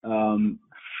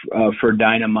for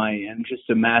Dynamite, and just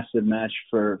a massive match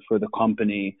for the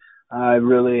company. I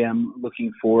really am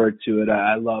looking forward to it.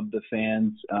 I love the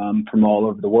fans from all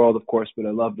over the world, of course, but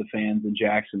I love the fans in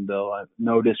Jacksonville.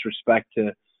 No disrespect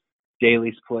to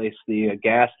Daly's Place, the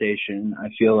gas station. I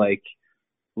feel like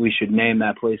we should name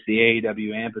that place the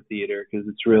AEW Amphitheater because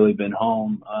it's really been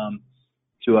home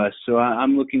to us. So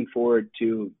I'm looking forward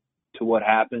to what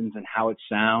happens and how it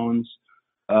sounds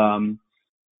and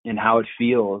how it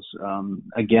feels.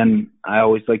 Again, I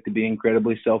always like to be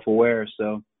incredibly self-aware,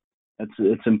 so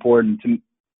it's important.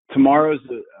 Tomorrow's,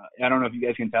 I don't know if you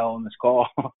guys can tell on this call,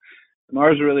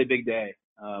 tomorrow's a really big day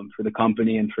for the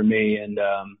company and for me, and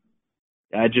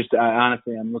I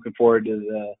honestly, I'm looking forward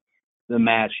to the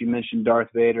match. You mentioned Darth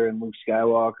Vader and Luke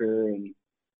Skywalker, and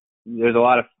there's a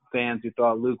lot of fans who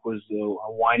thought Luke was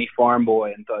a whiny farm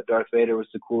boy and thought Darth Vader was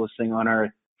the coolest thing on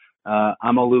earth.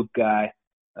 I'm a Luke guy.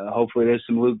 Hopefully there's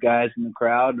some Luke guys in the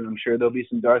crowd, and I'm sure there'll be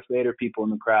some Darth Vader people in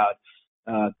the crowd.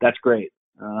 That's great.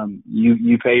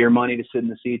 You pay your money to sit in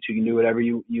the seats. You can do whatever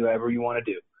you want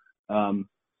to do.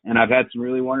 And I've had some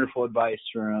really wonderful advice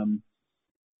from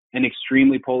an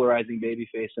extremely polarizing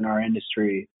babyface in our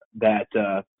industry that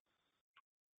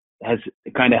has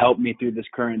kind of helped me through this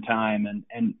current time.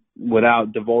 And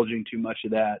without divulging too much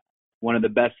of that, one of the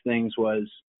best things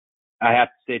was I have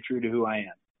to stay true to who I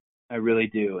am. I really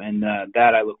do. And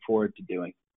that I look forward to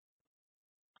doing.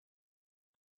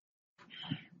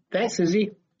 Thanks,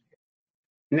 Izzy.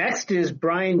 Next is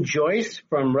Brian Joyce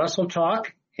from Wrestle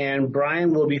Talk, and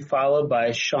Brian will be followed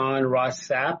by Sean Ross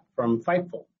Sapp from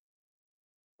Fightful.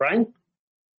 Brian?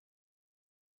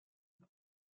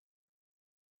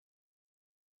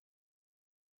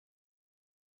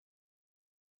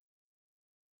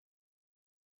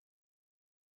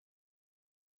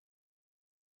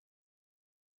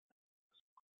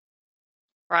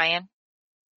 Brian?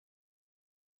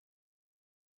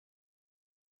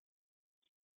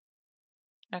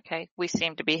 Okay, we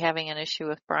seem to be having an issue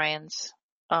with Brian's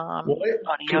audio.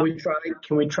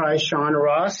 Can we try Sean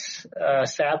Ross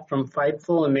Sapp from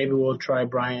Fightful, and maybe we'll try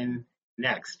Brian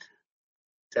next?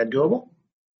 Is that doable?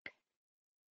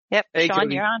 Yep, hey, Sean,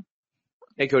 Cody. you're on.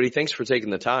 Hey, Cody, thanks for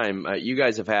taking the time. You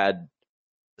guys have had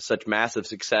such massive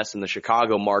success in the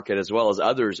Chicago market as well as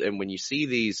others, and when you see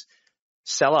these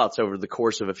sellouts over the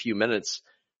course of a few minutes,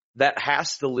 that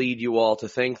has to lead you all to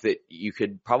think that you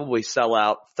could probably sell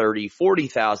out 30,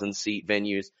 40,000 seat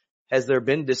venues. Has there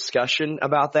been discussion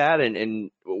about that?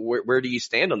 And where do you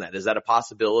stand on that? Is that a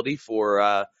possibility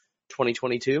for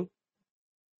 2022?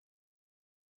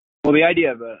 Well, the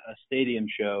idea of a stadium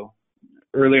show,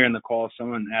 earlier in the call,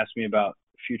 someone asked me about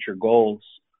future goals.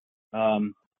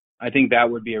 I think that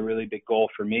would be a really big goal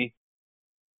for me.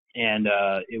 And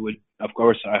it would, of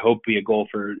course, I hope be a goal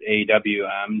for AEW.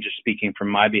 I'm just speaking from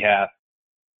my behalf,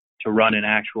 to run an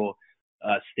actual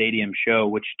stadium show,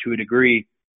 which to a degree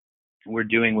we're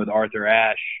doing with Arthur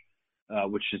Ashe,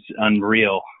 which is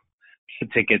unreal. The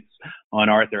tickets on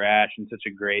Arthur Ashe in such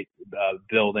a great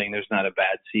building. There's not a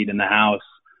bad seat in the house.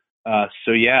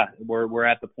 So yeah, we're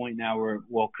at the point now where,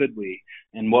 well, could we?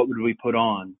 And what would we put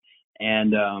on?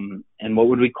 And what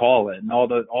would we call it? And all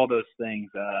those things.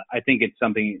 I think it's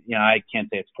something, I can't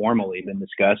say it's formally been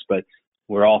discussed, but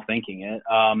we're all thinking it.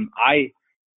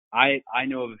 I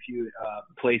know of a few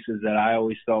places that I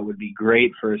always thought would be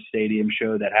great for a stadium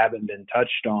show that haven't been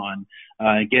touched on.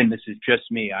 Again, this is just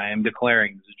me. I am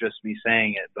declaring, this is just me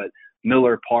saying it, but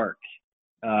Miller Park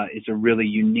is a really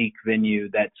unique venue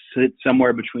that sits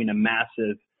somewhere between a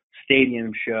massive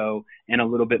stadium show and a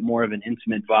little bit more of an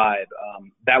intimate vibe.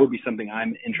 That would be something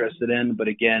I'm interested in, but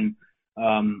again,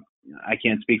 I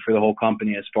can't speak for the whole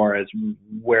company as far as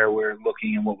where we're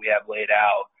looking and what we have laid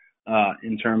out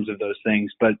in terms of those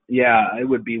things. But yeah, it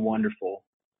would be wonderful,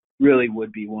 really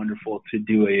would be wonderful to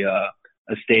do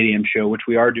a stadium show, which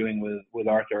we are doing with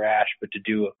Arthur Ashe, but to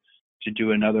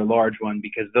do another large one,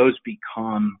 because those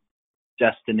become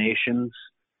destinations.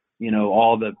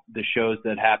 All the shows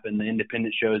that happen, the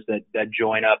independent shows that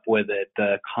join up with it,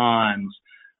 the cons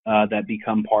that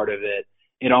become part of it.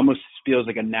 It almost feels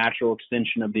like a natural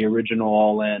extension of the original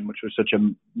All In, which was such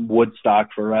a Woodstock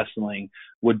for wrestling,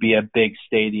 would be a big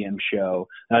stadium show.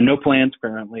 No plans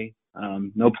currently.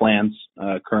 No plans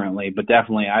currently, but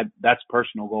definitely that's a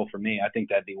personal goal for me. I think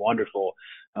that'd be wonderful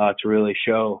to really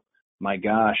show, my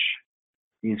gosh,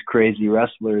 these crazy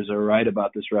wrestlers are right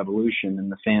about this revolution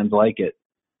and the fans like it.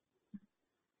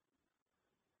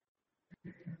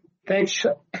 Thanks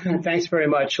very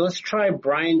much. Let's try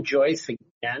Brian Joyce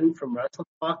again from Wrestle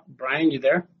Talk. Brian, you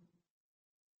there?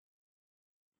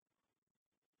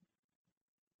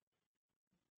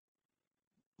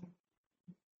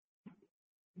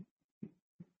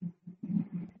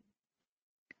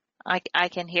 I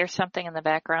can hear something in the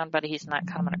background, but he's not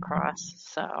coming across.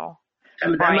 So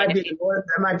That Brian,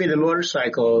 might be the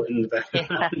motorcycle in the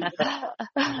background.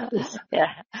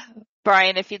 yeah.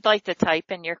 Brian, if you'd like to type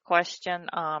in your question,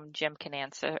 Jim can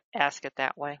ask it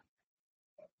that way.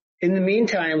 In the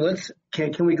meantime,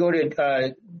 can we go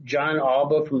to John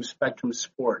Alba from Spectrum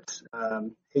Sports?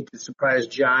 Hate to surprise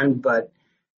John, but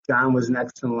John was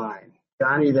next in line.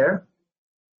 John, are you there?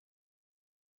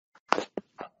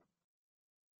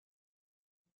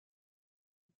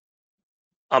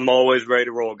 I'm always ready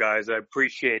to roll, guys. I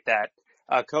appreciate that.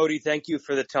 Cody, thank you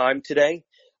for the time today.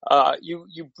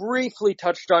 You briefly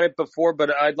touched on it before, but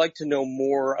I'd like to know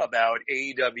more about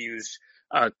AEW's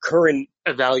current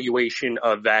evaluation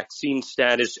of vaccine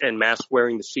status and mask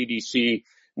wearing. The CDC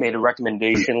made a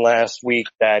recommendation last week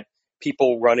that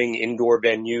people running indoor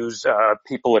venues,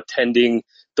 people attending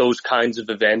those kinds of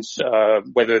events,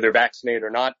 whether they're vaccinated or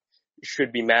not,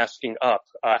 should be masking up.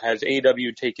 Has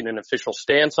AEW taken an official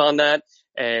stance on that?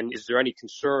 And is there any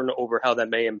concern over how that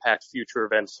may impact future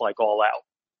events like All Out?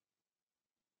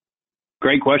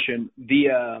 Great question.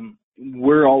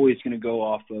 We're always going to go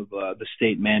off of the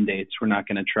state mandates. We're not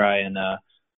going to try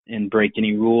and break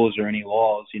any rules or any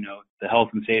laws. You know, the health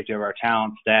and safety of our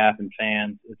talent, staff, and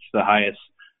fans, it's the highest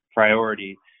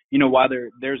priority. You know, while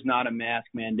there's not a mask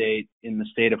mandate in the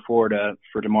state of Florida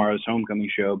for tomorrow's homecoming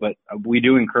show, but we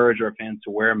do encourage our fans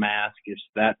to wear a mask if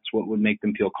that's what would make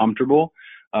them feel comfortable.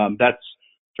 That's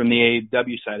from the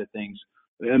AEW side of things.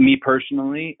 Me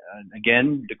personally,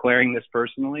 again, declaring this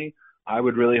personally, I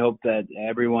would really hope that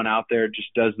everyone out there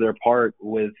just does their part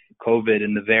with COVID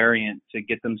and the variant to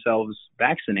get themselves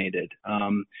vaccinated.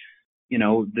 You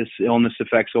know, this illness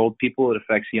affects old people. It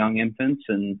affects young infants.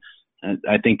 And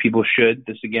I think people should,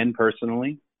 this again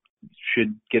personally,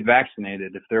 should get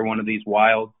vaccinated. If they're one of these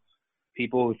wild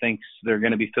people who thinks they're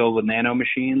going to be filled with nano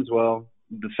machines, well,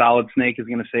 the Solid Snake is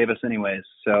going to save us anyways.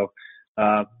 So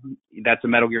that's a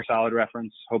Metal Gear Solid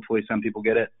reference. Hopefully some people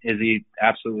get it. Izzy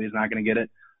absolutely is not going to get it.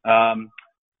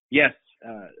 Yes,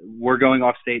 we're going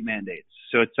off state mandates.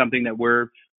 So it's something that we're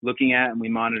looking at and we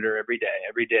monitor every day.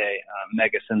 Every day,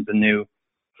 Mega sends a new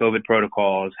COVID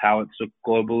protocols, how it looks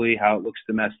globally, how it looks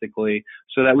domestically,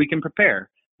 so that we can prepare.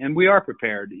 And we are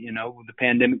prepared. You know, the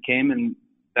pandemic came, and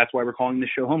that's why we're calling the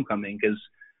show Homecoming, because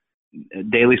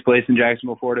Daly's Place in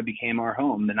Jacksonville, Florida became our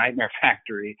home. The Nightmare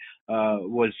Factory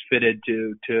was fitted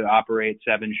to operate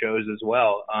 7 shows as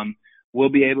well. We'll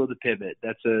be able to pivot.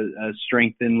 That's a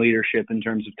strength in leadership in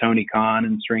terms of Tony Khan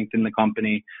and strength in the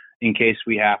company in case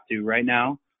we have to. Right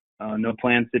now, no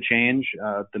plans to change.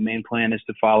 The main plan is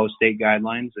to follow state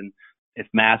guidelines. And if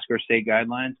masks are state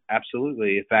guidelines,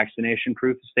 absolutely. If vaccination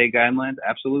proof is state guidelines,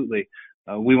 absolutely.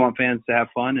 We want fans to have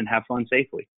fun and have fun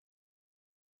safely.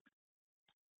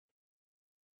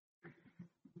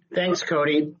 Thanks,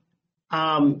 Cody.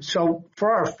 So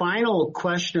for our final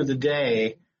question of the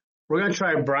day, we're going to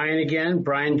try Brian again,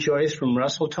 Brian Joyce from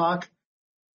Wrestle Talk.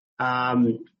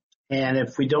 And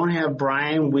if we don't have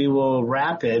Brian, we will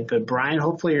wrap it. But Brian,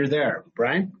 hopefully you're there.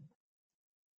 Brian?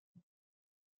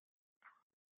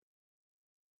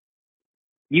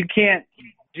 You can't,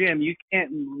 Jim, you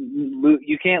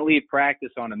can't leave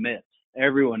practice on a miss.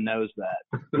 Everyone knows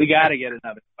that. We got to get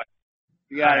another question.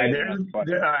 All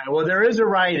right, well, there is a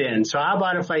write-in. So how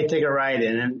about if I take a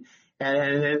write-in?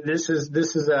 And this is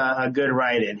a good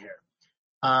write-in here.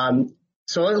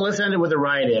 So let's end it with a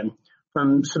write-in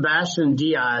from Sebastian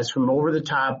Diaz from Over the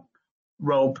Top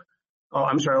Rope.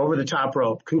 Over the Top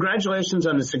Rope. Congratulations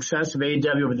on the success of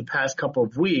AEW over the past couple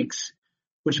of weeks,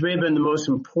 which may have been the most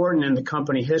important in the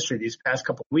company history these past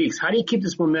couple of weeks. How do you keep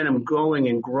this momentum going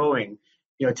and growing?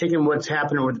 You know, taking what's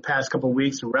happened over the past couple of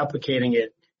weeks and replicating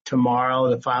it tomorrow,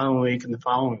 the following week, and the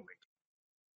following week?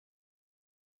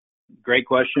 Great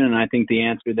question, and I think the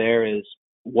answer there is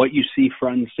what you see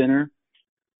front and center.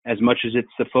 As much as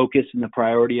it's the focus and the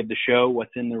priority of the show,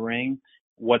 what's in the ring,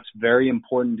 what's very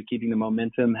important to keeping the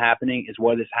momentum happening is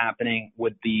what is happening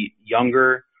with the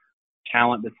younger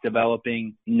talent that's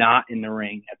developing not in the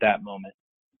ring at that moment.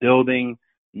 Building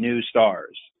new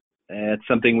stars. It's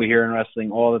something we hear in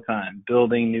wrestling all the time,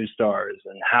 building new stars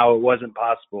and how it wasn't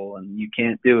possible and you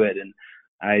can't do it. And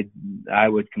I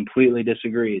would completely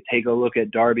disagree. Take a look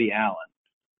at Darby Allin.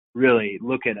 Really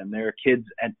look at him. There are kids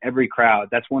at every crowd.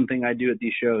 That's one thing I do at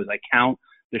these shows. I count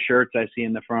the shirts I see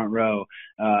in the front row.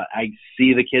 I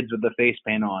see the kids with the face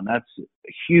paint on. That's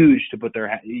huge to put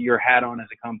your hat on as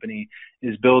a company,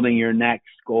 is building your next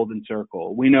golden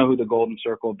circle. We know who the golden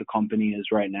circle of the company is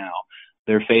right now.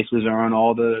 Their faces are on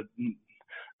all the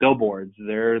billboards.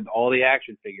 They're all the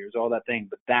action figures, all that thing,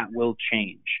 but that will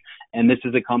change. And this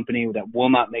is a company that will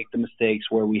not make the mistakes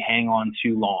where we hang on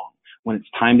too long. When it's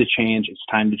time to change, it's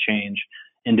time to change.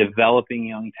 And developing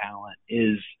young talent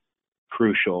is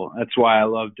crucial. That's why I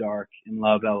love Dark and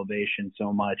love Elevation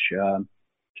so much,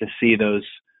 to see those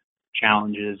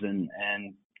challenges and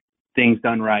things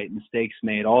done right, mistakes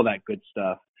made, all that good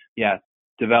stuff. Yeah,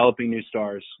 developing new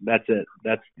stars. That's it.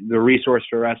 That's the resource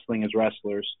for wrestling is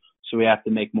wrestlers. So we have to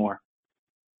make more.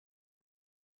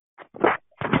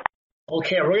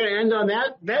 Okay, we're going to end on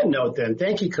that note then.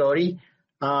 Thank you, Cody.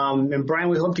 And Brian,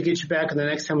 we hope to get you back on the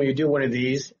next time we do one of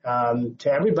these. To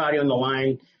everybody on the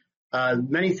line,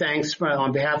 many thanks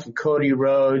on behalf of Cody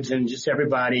Rhodes and just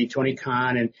everybody, Tony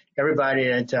Khan and everybody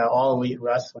at All Elite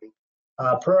Wrestling.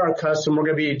 Per our custom, we're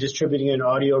going to be distributing an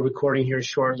audio recording here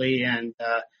shortly. And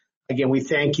again, we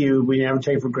thank you. We never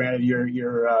take for granted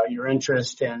your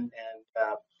interest and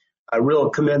a real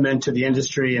commitment to the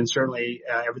industry and certainly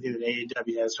everything that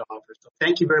AEW has to offer. So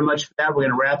thank you very much for that. We're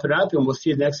going to wrap it up, and we'll see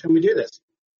you next time we do this.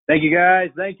 Thank you, guys.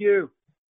 Thank you.